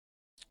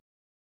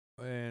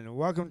And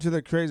welcome to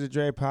the Crazy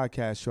Dre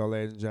podcast show,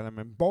 ladies and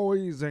gentlemen,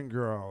 boys and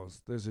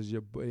girls. This is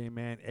your buddy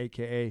man,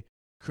 aka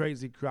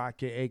Crazy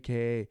Crockett,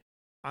 aka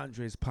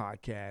Andre's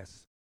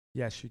podcast.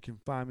 Yes, you can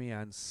find me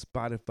on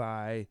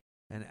Spotify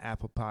and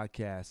Apple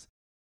Podcasts.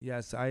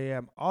 Yes, I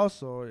am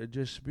also a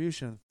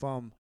distribution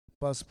from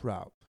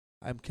Buzzsprout.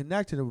 I'm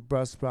connected with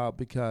Buzzsprout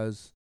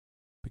because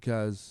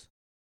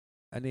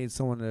I need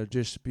someone to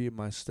distribute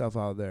my stuff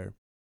out there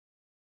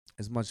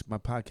my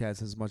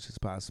podcast as much as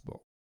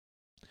possible.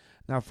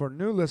 Now, for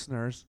new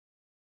listeners,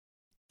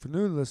 I'm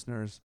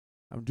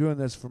doing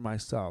this for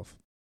myself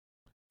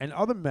and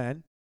other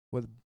men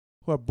who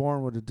are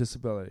born with a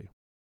disability.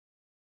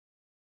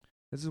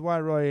 This is why I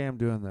really am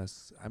doing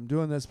this. I'm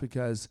doing this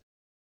because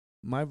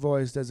my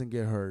voice doesn't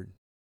get heard,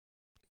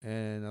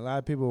 and a lot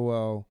of people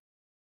will,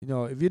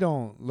 if you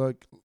don't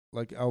look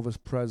like Elvis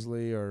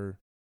Presley or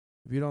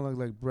if you don't look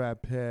like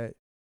Brad Pitt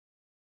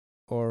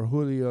or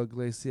Julio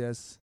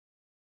Iglesias,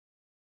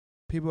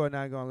 people are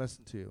not going to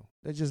listen to you.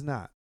 They're just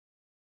not.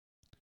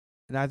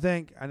 And I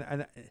think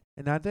I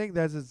think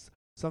that's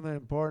something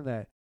important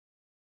that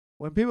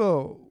when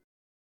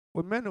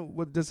men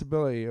with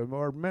disability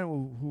or men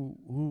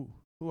who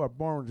are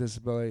born with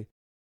disability,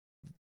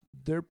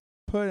 they're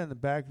put in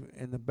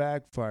the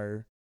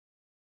backfire,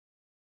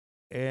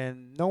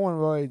 and no one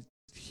really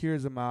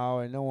hears them out,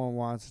 and no one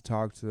wants to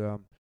talk to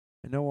them,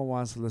 and no one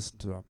wants to listen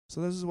to them.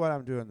 So this is why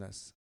I'm doing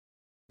this.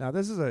 Now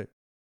this is a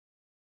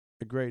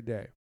great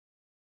day.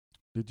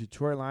 The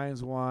Detroit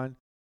Lions won.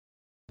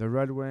 The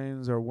Red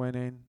Wings are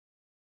winning,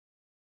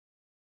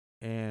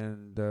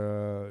 and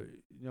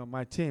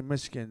my team,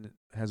 Michigan,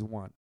 has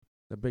won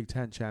the Big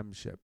Ten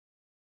championship.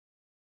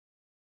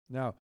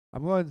 Now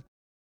I'm going to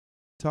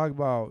talk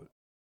about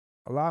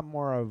a lot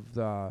more of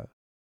the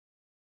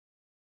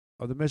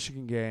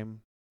Michigan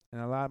game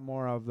and a lot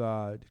more of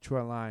the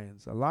Detroit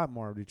Lions,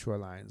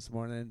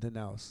 more than anything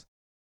else.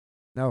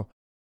 Now,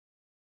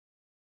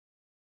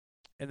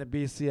 in the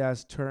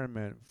BCS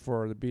tournament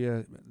for the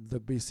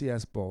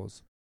BCS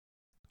Bowls.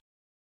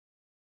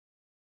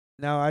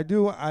 Now I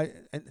do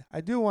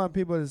want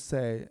people to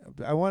say,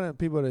 I want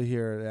people to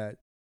hear that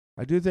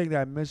I do think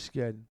that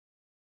Michigan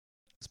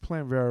is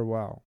playing very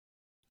well.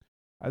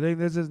 I think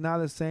this is not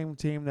the same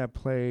team that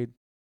played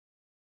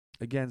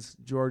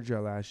against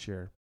Georgia last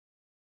year.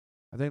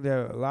 I think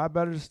they're a lot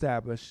better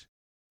established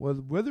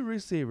with the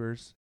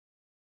receivers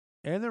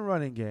and the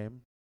running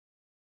game,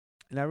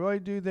 and I really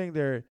do think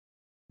that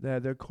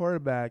their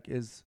quarterback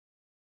is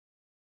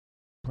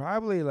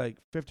probably like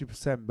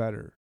 50%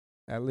 better,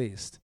 at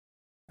least.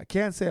 I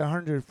can't say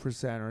 100%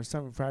 or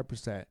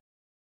 75%,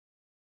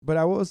 but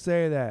I will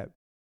say that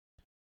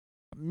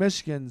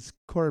Michigan's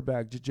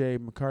quarterback, J.J.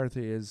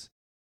 McCarthy, is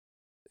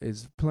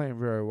playing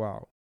very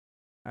well.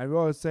 I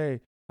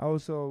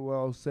also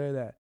will say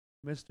that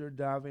Mr.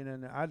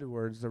 Davin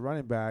Edwards, the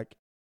running back,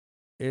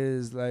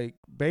 is like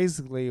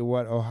basically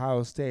what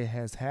Ohio State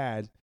has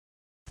had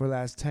for the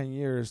last 10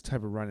 years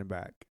type of running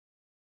back.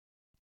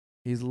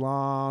 He's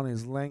long,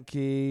 he's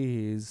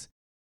lanky,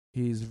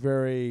 he's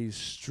very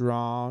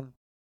strong.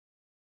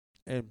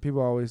 And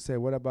people always say,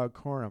 what about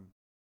Corum?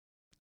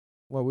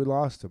 Well, we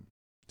lost him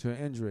to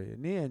a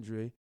knee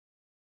injury.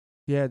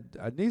 He had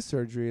a knee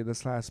surgery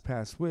this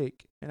past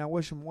week, and I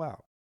wish him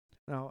well.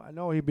 Now, I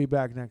know he'll be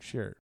back next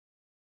year.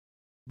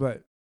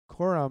 But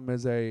Corum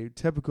is a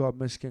typical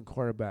Michigan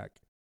quarterback.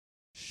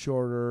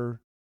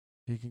 Shorter,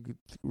 he can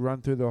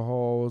run through the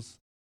holes,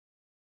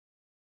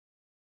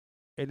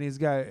 and he's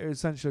got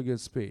essentially good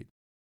speed.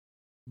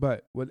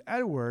 But with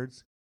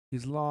Edwards,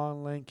 he's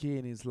long, lanky,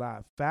 and he's a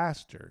lot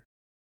faster.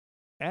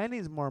 And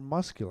he's more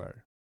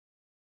muscular.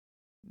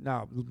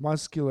 Now,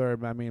 muscular,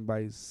 I mean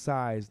by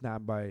size,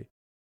 not by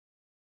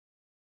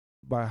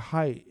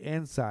height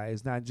and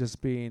size, not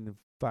just being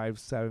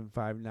 5'7",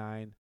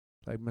 5'9",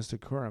 like Mr.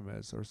 Corum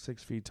is, or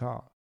 6 feet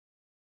tall.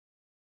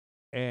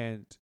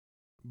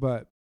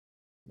 But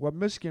what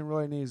Michigan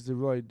really needs to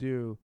really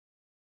do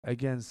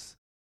against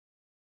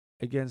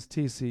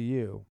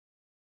TCU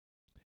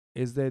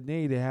is they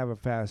need to have a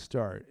fast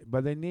start,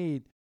 but they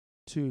need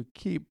to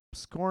keep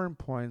scoring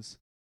points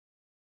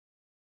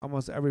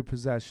almost every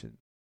possession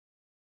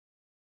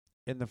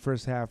in the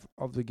first half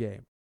of the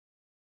game.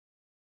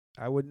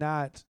 I would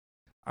not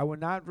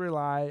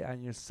rely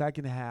on your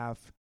second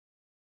half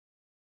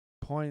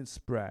point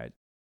spread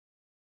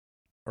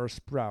or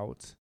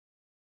sprout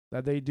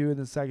that they do in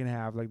the second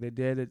half like they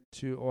did it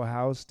to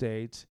Ohio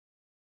State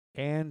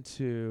and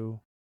to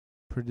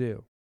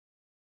Purdue.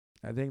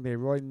 I think they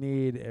really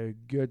need a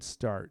good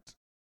start.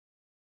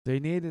 They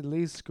need at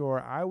least score,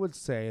 I would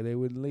say they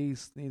would at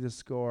least need to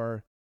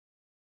score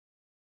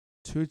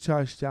 2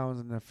 touchdowns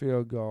and a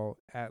field goal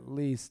at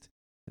least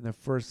in the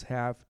first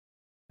half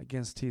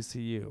against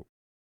TCU.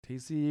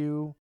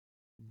 TCU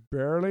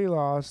barely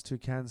lost to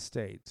Kent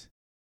State.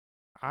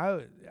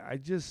 I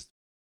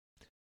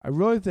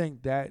really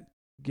think that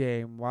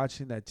game,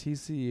 watching that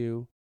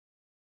TCU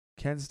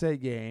Kent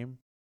State game,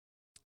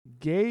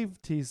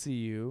 gave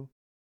TCU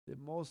the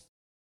most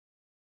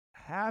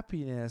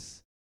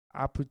happiness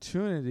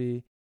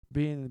opportunity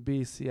being in the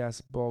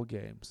BCS bowl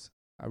games.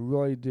 I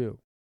really do.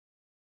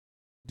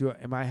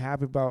 Am I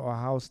happy about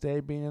Ohio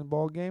State being in the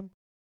bowl game?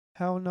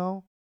 Hell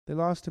no. They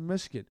lost to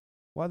Michigan.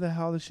 Why the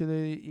hell should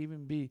they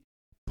even be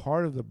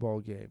part of the bowl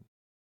game?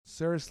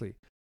 Seriously.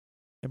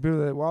 And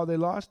people are like, well, they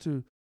lost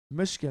to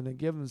Michigan and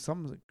give them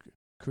some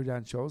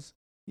credentials.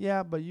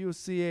 Yeah, but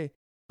USC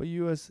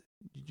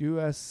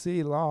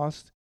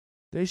lost.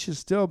 They should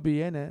still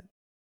be in it.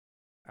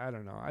 I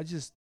don't know. I'm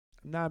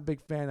not a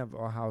big fan of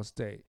Ohio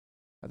State.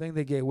 I think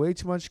they get way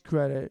too much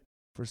credit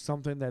for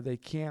something that they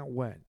can't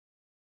win.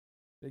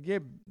 They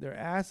get their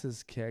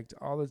asses kicked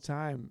all the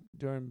time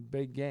during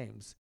big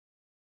games.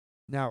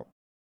 Now,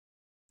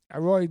 I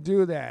really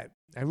do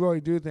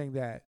think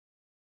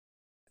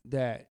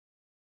that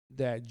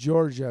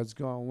Georgia is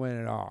going to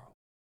win it all.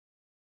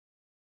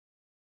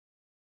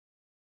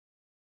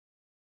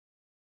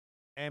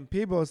 And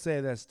people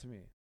say this to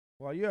me.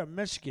 Well, you're a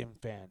Michigan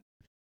fan.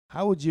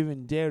 How would you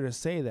even dare to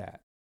say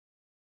that?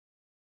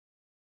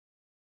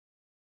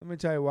 Let me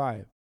tell you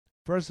why.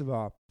 First of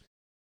all,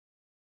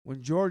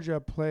 when Georgia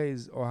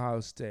plays Ohio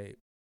State,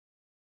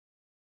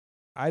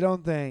 I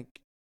don't think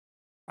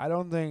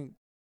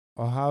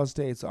Ohio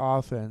State's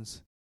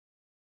offense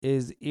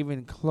is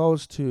even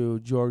close to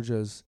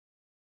Georgia's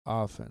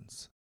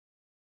offense.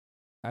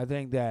 I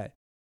think that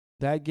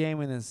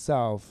game in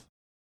itself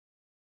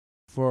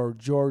for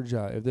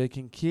Georgia, if they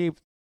can keep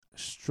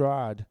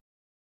Stroud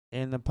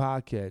in the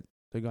pocket,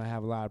 they're going to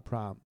have a lot of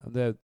problems.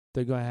 They're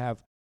going to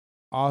have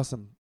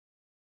awesome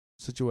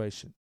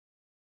situation.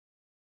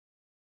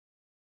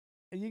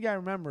 And you got to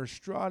remember,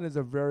 Stroud is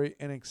a very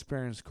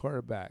inexperienced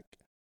quarterback.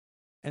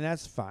 And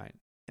that's fine.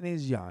 And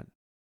he's young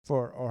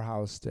for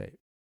Ohio State.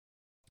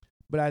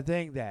 But I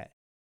think that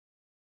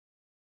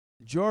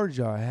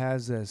Georgia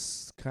has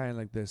this kind of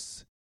like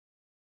this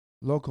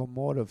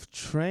locomotive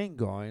train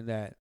going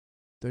that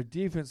their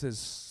defense is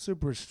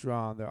super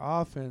strong. Their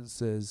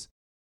offense is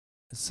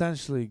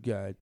essentially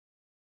good.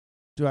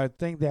 Do I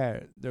think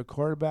that their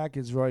quarterback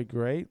is really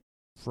great?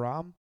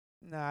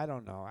 No, I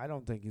don't know. I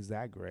don't think he's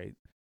that great.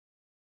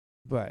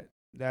 But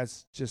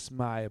that's just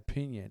my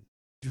opinion.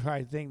 Do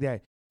I think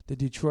that the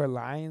Detroit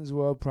Lions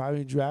will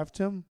probably draft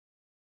him?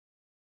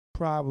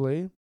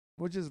 Probably.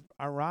 Which is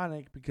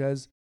ironic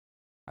because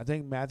I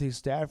think Matthew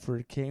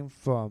Stafford came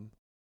from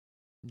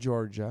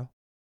Georgia.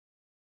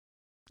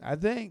 I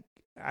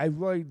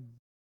really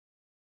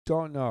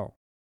don't know.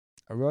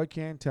 I really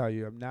can't tell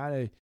you. I'm not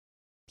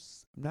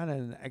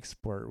an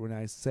expert when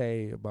I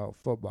say about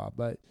football,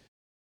 but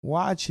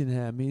watching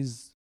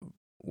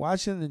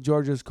the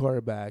Georgia's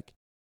quarterback.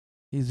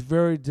 He's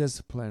very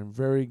disciplined,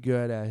 very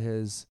good at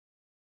his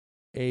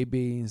A,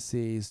 B, and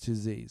C's to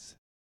Z's.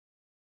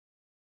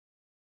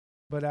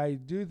 But I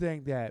do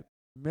think that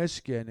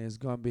Michigan is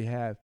going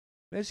to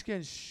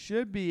Michigan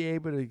should be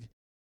able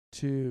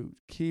to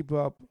keep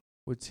up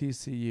with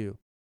TCU.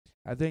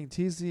 I think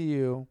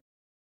TCU,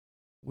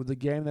 with the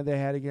game that they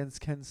had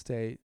against Kent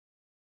State,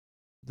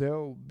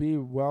 they'll be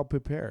well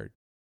prepared.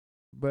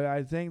 But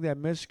I think that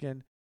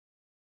Michigan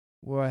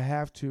will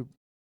have to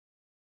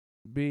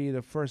be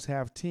the first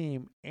half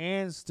team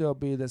and still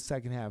be the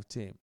second half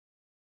team.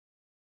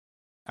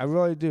 I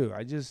really do.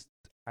 I just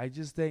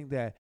think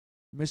that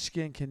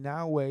Michigan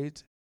cannot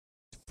wait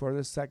for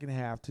the second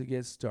half to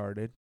get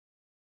started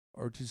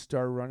or to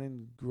start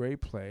running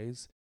great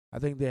plays. I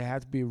think they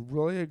have to be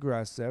really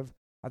aggressive.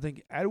 I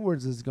think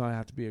Edwards is going to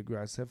have to be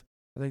aggressive.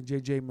 I think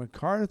J.J.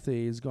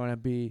 McCarthy is going to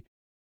be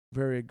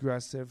very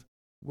aggressive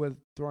with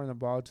throwing the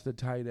ball to the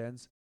tight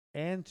ends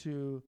and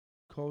to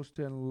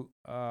Mr.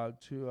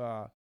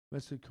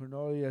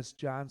 Cornelius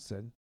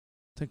Johnson.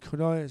 I think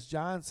Cornelius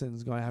Johnson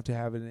is going to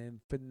have a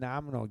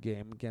phenomenal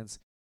game against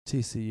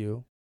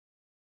TCU.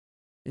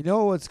 You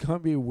know what's going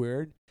to be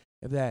weird?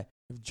 If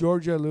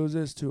Georgia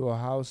loses to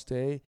Ohio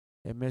State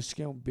and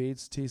Michigan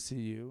beats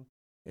TCU,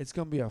 it's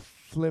going to be a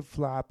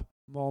flip-flop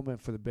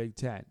moment for the Big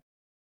Ten.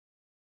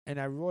 And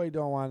I really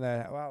don't want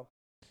that. Well,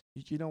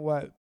 you know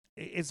what?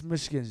 It's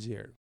Michigan's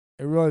year.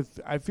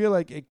 I feel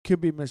like it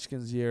could be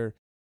Michigan's year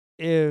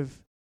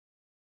if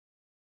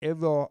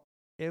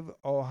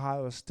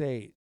Ohio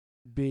State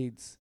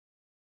beats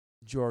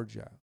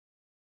Georgia.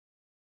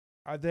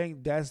 I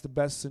think that's the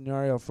best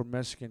scenario for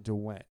Michigan to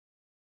win.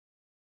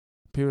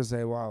 People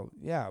say, well,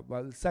 yeah,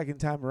 but the second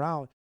time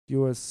around,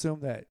 you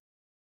assume that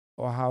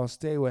Ohio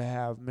State would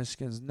have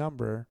Michigan's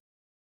number,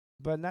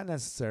 but not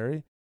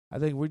necessary. I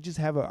think we just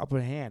have an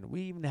upper hand.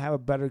 We even have a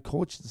better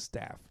coaching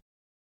staff,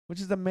 which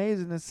is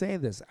amazing to say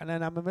this. And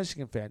then I'm a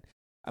Michigan fan.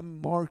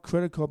 I'm more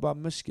critical about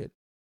Michigan.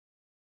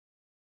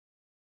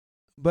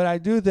 But I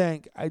do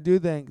think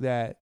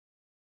that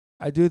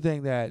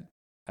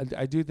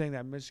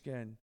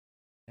Michigan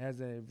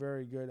has a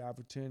very good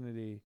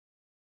opportunity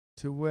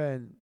to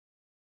win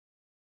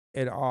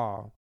it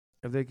all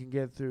if they can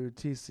get through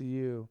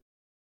TCU.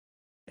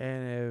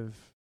 And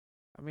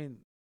I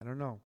don't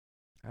know.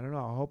 I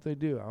hope they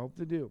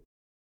do.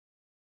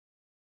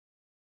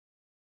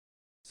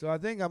 So I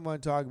think I'm going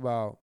to talk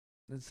about,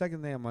 the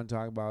second thing I'm going to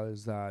talk about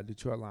is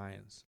Detroit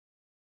Lions.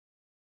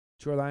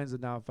 Detroit Lions are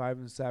now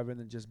 5-7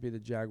 and just beat the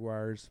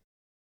Jaguars.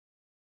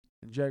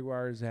 And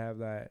Jaguars have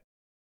that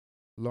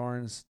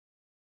Lawrence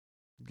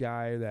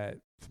guy that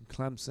from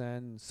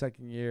Clemson,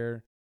 second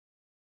year.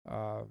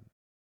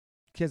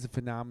 Kid's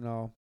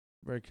phenomenal,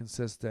 very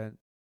consistent.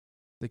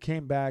 They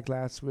came back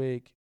last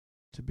week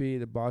to be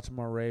the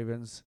Baltimore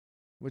Ravens,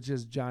 which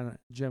is Jim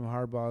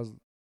Harbaugh's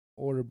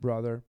older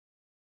brother.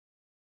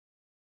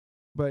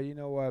 But you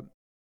know what?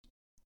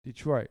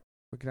 Detroit.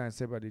 What can I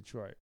say about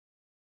Detroit?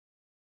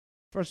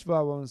 First of all,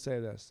 I want to say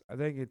this. I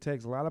think it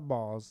takes a lot of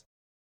balls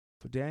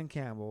for Dan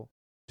Campbell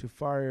to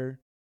fire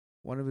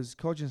one of his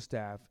coaching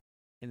staff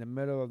in the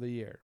middle of the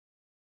year.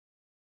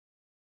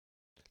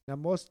 Now,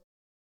 most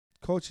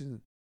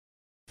coaching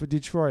for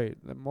Detroit,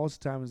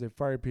 most times they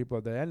fire people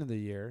at the end of the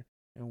year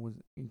and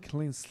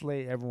clean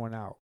slate everyone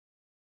out.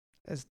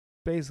 That's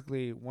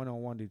basically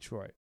 101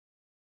 Detroit.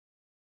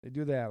 They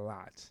do that a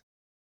lot.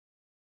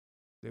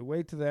 They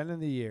wait to the end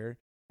of the year,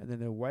 and then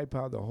they wipe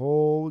out the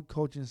whole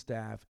coaching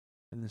staff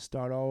and then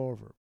start all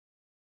over.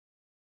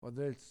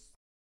 Whether it's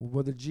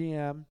with the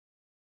GM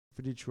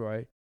for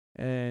Detroit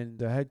and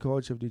the head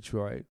coach of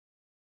Detroit,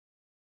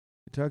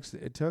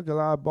 it took a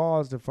lot of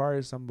balls to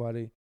fire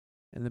somebody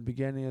in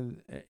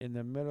the in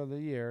the middle of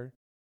the year.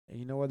 And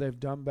you know what they've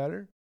done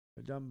better?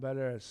 They've done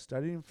better at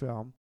studying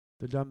film.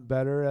 They've done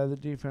better at the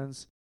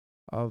defense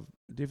of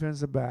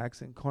defensive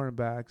backs and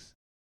cornerbacks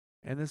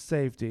and the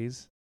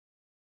safeties.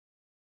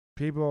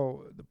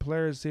 The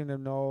players seem to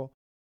know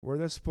where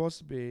they're supposed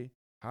to be,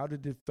 how to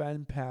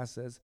defend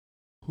passes,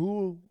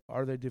 who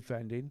are they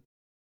defending.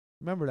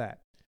 Remember that.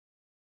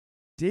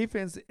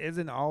 Defense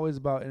isn't always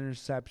about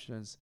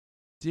interceptions.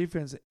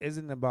 Defense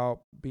isn't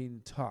about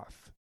being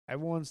tough.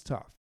 Everyone's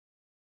tough.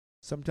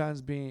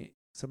 Sometimes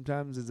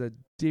as a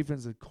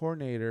defensive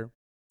coordinator,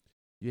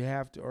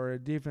 or a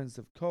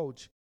defensive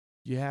coach,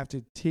 you have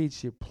to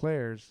teach your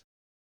players,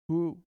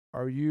 who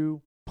are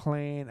you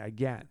playing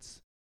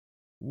against?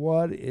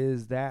 What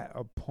is that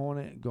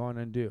opponent going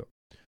to do?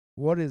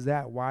 What is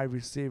that wide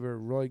receiver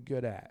really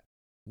good at?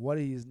 What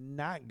he's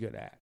not good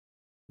at?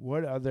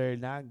 What are they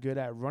not good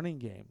at running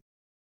game?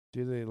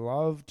 Do they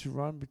love to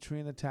run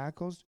between the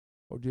tackles,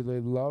 or do they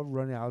love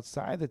running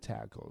outside the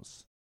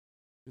tackles?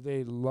 Do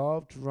they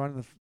love to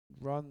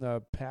run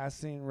the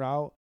passing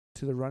route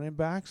to the running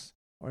backs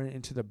or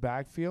into the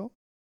backfield?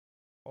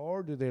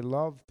 Or do they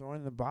love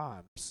throwing the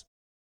bombs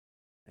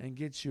and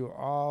get you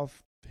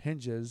off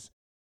hinges,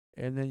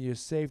 and then your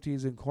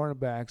safeties and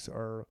cornerbacks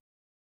are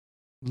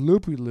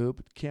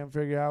loopy-loop, can't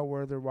figure out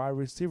where their wide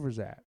receiver's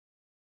at?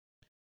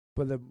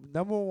 But the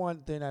number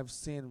one thing I've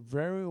seen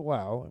very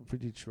well for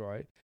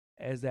Detroit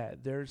is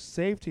that their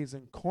safeties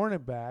and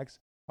cornerbacks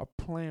are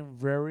playing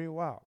very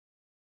well.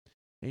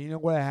 And you know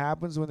what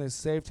happens when the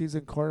safeties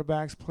and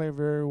cornerbacks play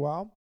very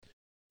well?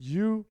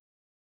 You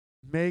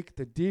make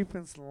the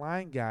defense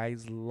line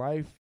guys'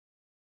 life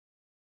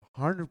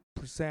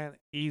 100%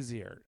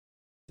 easier.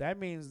 That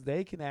means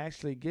they can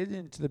actually get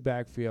into the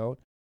backfield,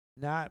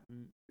 not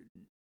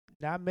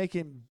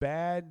making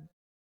bad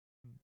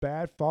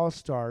false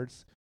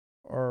starts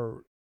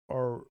or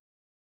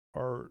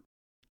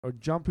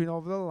jumping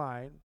over the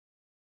line.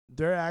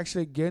 They're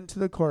actually getting to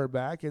the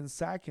quarterback and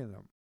sacking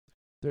them.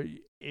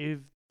 If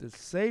the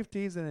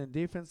safeties and the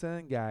defense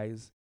end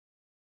guys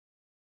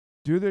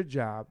do their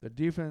job, the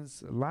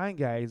defense line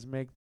guys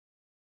makes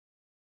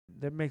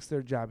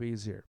their job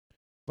easier.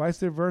 Vice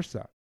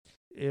versa.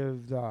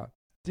 If the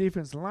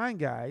defense line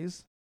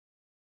guys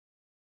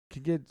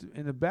can get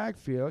in the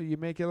backfield, you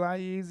make it a lot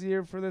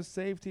easier for the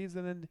safeties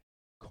and then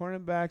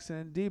cornerbacks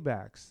and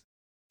D-backs.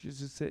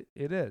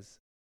 It is.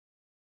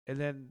 And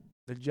then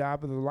the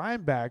job of the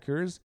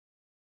linebackers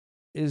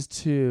is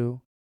to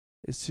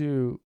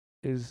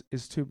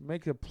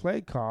make a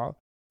play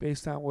call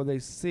based on what they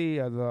see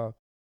of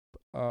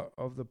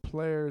the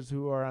players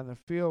who are on the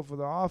field for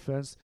the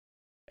offense,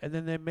 and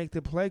then they make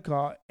the play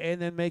call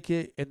and then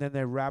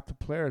they wrap the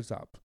players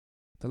up.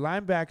 The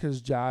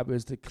linebacker's job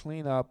is to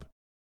clean up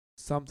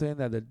something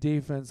that the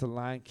defensive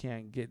line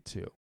can't get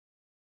to.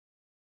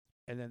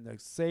 And then the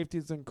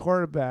safeties and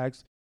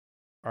quarterbacks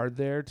are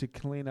there to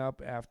clean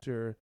up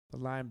after the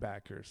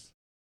linebackers.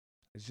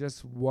 It's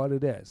just what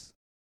it is.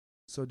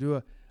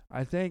 So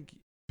I think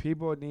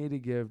people need to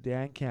give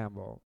Dan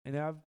Campbell, and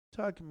I've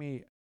taken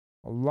me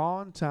a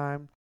long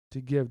time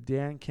to give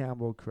Dan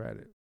Campbell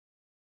credit.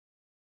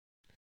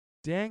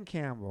 Dan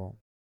Campbell,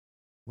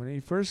 when he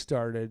first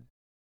started,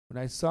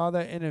 when I saw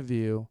that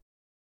interview,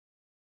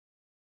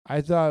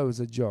 I thought it was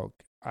a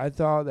joke. I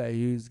thought that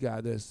he's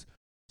got this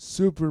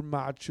super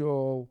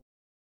macho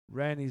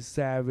Randy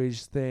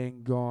Savage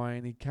thing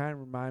going. He kind of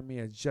reminded me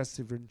of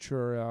Jesse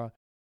Ventura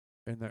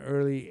in the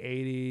early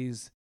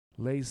 80s,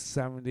 late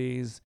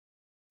 70s,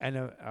 and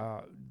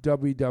a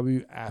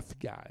WWF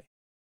guy.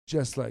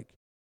 Just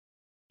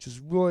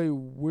really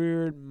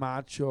weird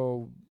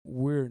macho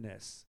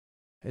weirdness.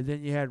 And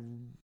then you had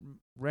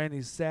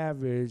Randy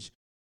Savage,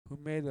 who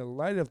made a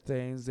light of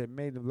things that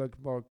made him look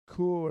more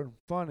cool and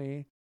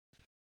funny.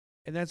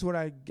 And that's what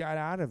I got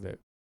out of it.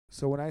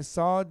 So when I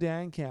saw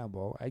Dan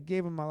Campbell, I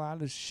gave him a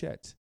lot of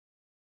shit.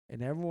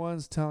 And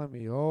everyone's telling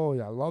me, oh,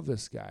 I love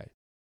this guy.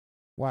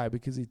 Why?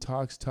 Because he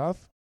talks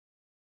tough?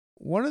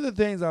 One of the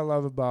things I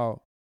love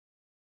about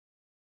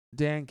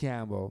Dan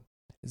Campbell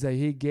is that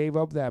he gave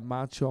up that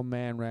macho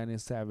man Randy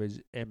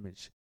Savage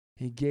image.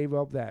 He gave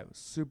up that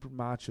super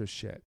macho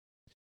shit.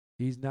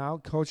 He's now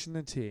coaching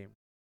the team.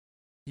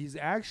 He's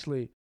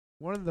actually,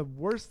 one of the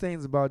worst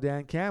things about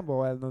Dan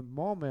Campbell at the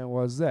moment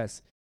was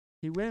this.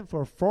 He went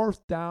for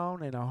 4th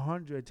down and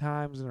 100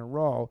 times in a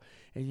row,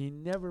 and he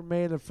never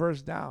made a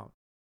first down.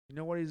 You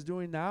know what he's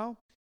doing now?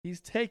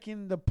 He's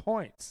taking the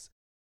points.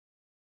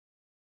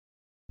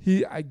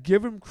 I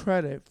give him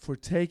credit for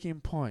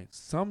taking points.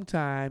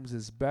 Sometimes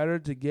it's better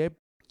to get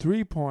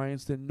 3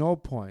 points than no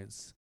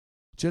points.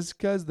 Just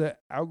because the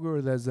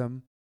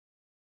algorithm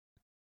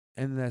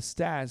and the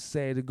stats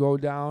say to go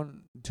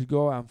on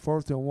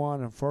 4th and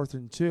 1 and 4th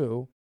and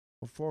 2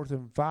 or 4th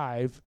and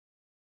 5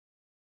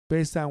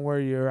 based on where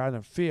you're on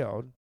the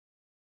field,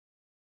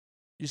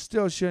 you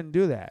still shouldn't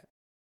do that.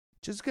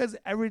 Just because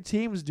every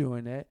team's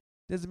doing it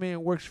doesn't mean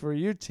it works for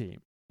your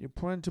team. You're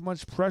putting too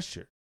much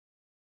pressure.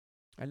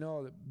 I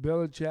know that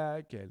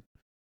Belichick and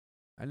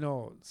I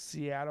know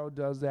Seattle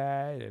does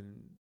that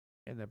and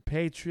the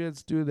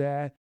Patriots do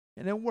that,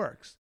 and it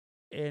works.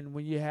 And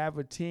when you have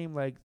a team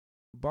like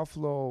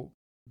Buffalo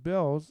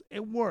Bills,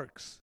 it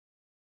works.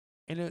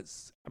 And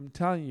I'm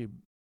telling you,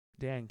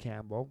 Dan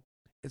Campbell,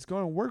 it's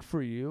going to work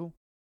for you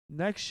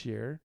next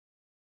year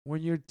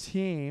when your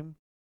team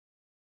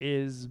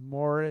is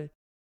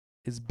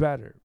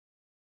better.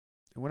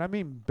 And when I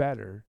mean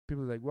better,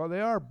 people are like, well,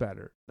 they are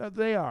better. No,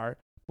 they are.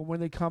 But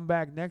when they come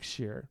back next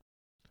year,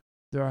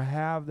 they'll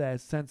have that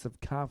sense of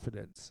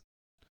confidence.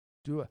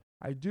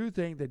 I do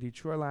think the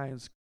Detroit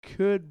Lions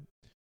could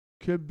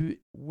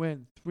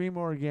win 3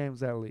 more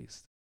games at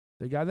least.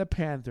 They got the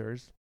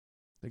Panthers.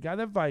 They got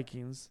the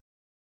Vikings.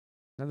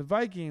 Now the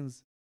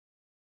Vikings,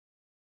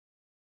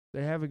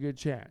 they have a good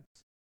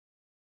chance.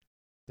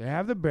 They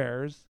have the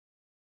Bears.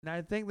 And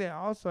I think they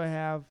also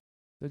have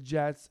the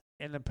Jets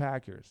and the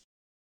Packers.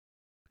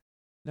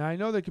 Now I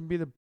know they can be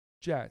the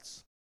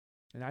Jets.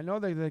 And I know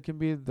that they can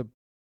be the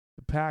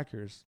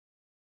Packers.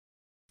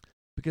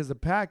 Because the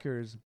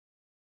Packers,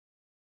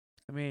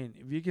 I mean,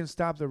 if you can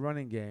stop the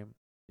running game,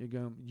 you're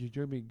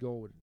gonna be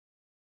golden.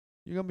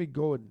 You're gonna be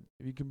golden.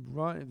 If you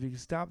can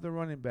stop the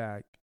running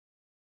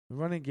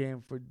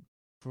game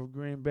for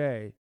Green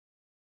Bay.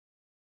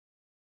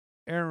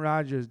 Aaron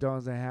Rodgers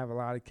doesn't have a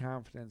lot of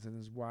confidence in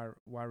his wide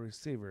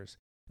receivers.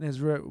 And his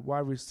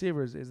wide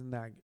receivers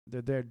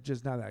they're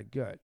just not that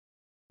good.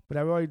 But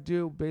I really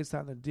do, based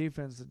on the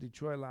defense, the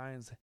Detroit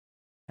Lions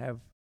have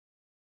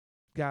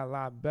got a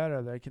lot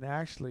better. They can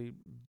actually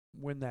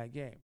win that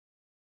game.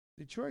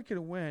 Detroit could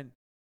win.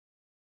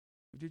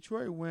 If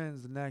Detroit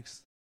wins the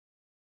next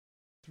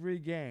 3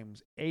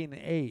 games,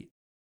 8-8,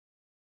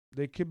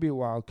 they could be a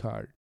wild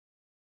card.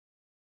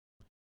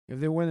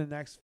 If they win the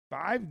next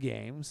 5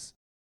 games,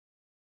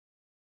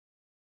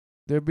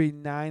 they'll be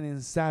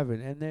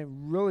 9-7, and they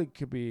really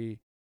could be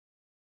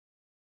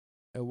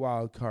a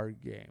wild card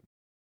game.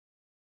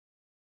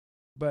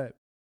 But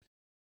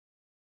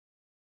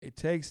it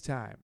takes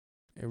time.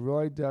 It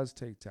really does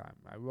take time.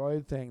 I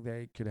really think that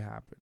it could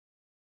happen.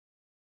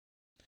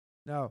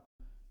 Now,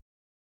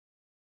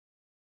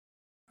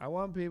 I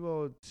want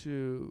people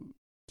to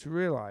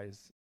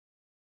realize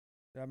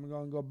that I'm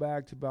going to go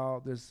back to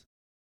about this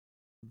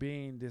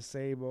being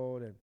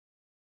disabled. And,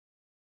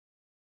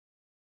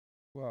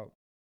 well,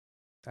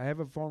 I have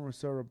a form of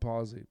cerebral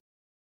palsy.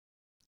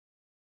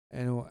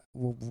 And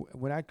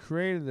when I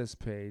created this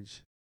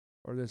page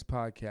or this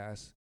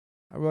podcast,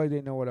 I really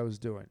didn't know what I was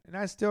doing. And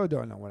I still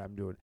don't know what I'm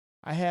doing.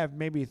 I have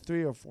maybe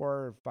 3 or 4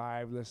 or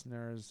 5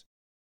 listeners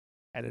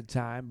at a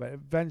time, but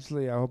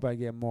eventually I hope I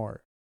get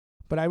more.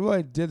 But I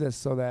really did this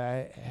so that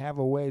I have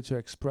a way to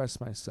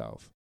express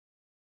myself.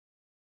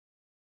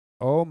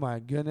 Oh my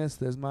goodness,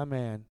 there's my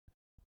man,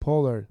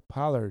 Pollard.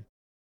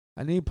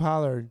 I need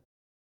Pollard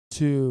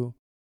to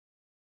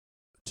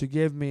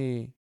give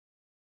me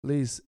at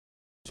least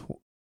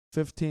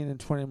 15 and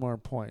 20 more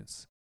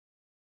points.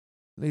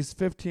 At least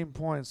 15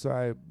 points so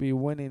I be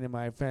winning in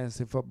my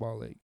fantasy football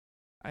league.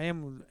 I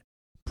am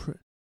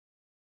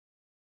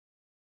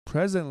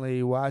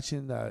presently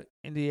watching the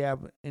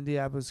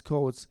Indianapolis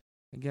Colts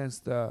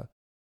against the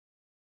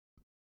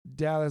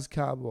Dallas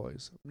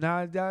Cowboys. I'm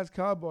not a Dallas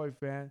Cowboy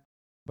fan,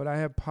 but I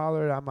have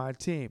Pollard on my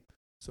team.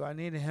 So I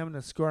need him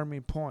to score me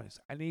points.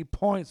 I need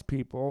points,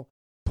 people.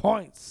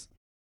 Points.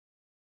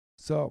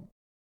 So,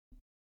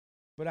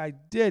 but I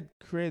did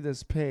create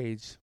this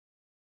page.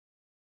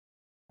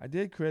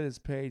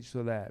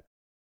 So that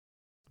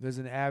there's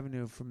an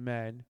avenue for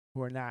men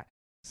who are not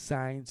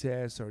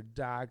scientists or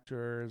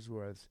doctors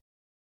with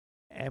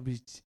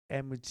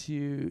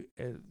amputee.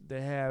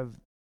 They have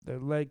their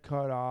leg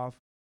cut off.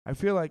 I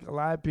feel like a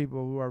lot of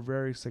people who are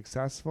very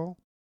successful,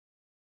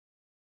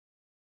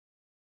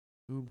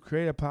 who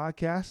create a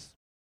podcast,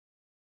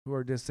 who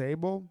are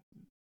disabled,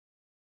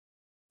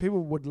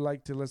 people would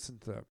like to listen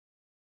to them.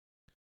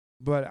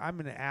 But I'm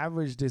an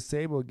average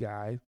disabled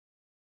guy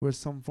with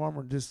some form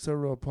of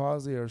cerebral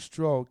palsy or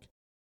stroke,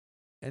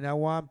 And I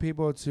want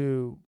people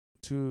to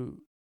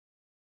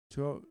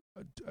to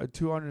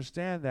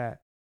understand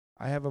that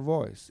I have a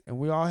voice, and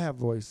we all have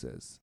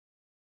voices.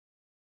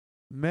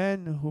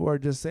 Men who are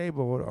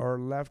disabled are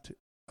left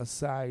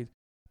aside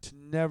to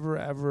never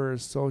ever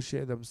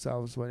associate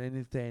themselves with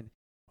anything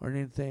or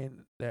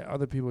anything that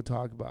other people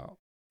talk about.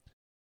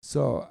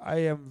 So I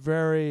am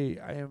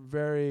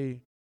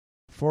very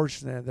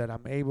fortunate that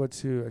I'm able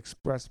to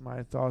express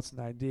my thoughts and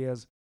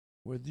ideas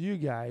with you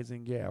guys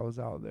and gals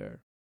out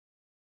there.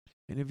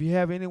 And if you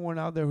have anyone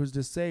out there who's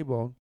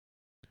disabled,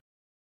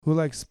 who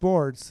likes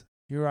sports,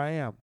 here I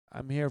am.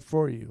 I'm here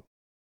for you.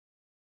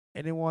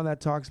 Anyone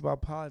that talks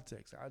about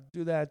politics, I'll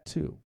do that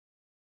too.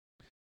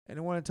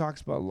 Anyone that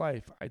talks about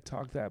life, I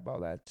talk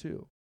about that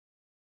too.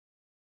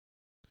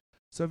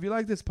 So if you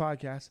like this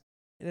podcast,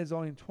 it is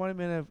only a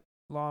 20-minute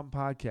long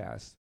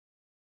podcast.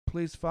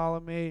 Please follow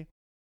me,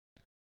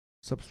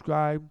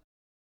 subscribe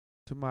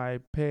to my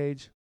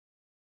page,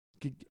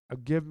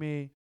 give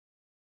me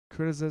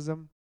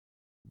criticism,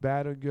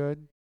 bad or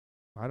good.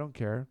 I don't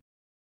care.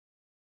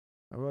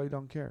 I really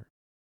don't care.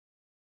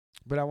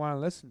 But I want to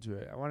listen to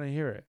it. I want to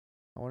hear it.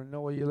 I want to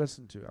know what you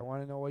listen to. I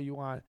want to know what you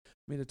want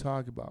me to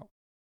talk about.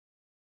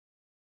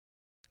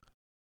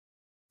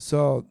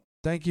 So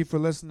thank you for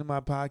listening to my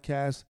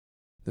podcast.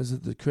 This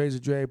is the Crazy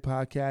Dre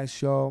Podcast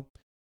Show.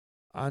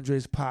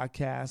 Andre's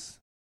Podcast,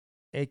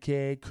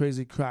 a.k.a.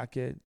 Crazy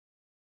Crockett.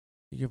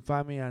 You can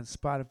find me on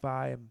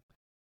Spotify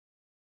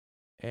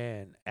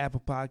and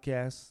Apple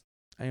Podcasts.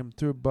 I am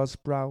through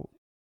Buzzsprout,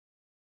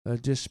 a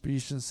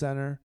distribution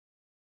center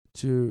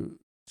to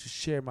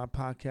share my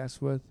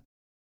podcast with.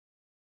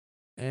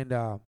 And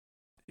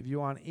if you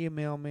want to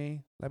email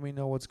me, let me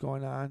know what's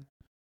going on.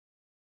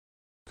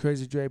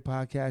 Crazy Dre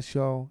Podcast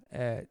Show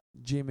at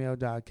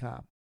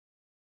gmail.com.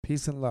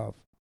 Peace and love.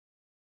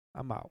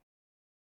 I'm out.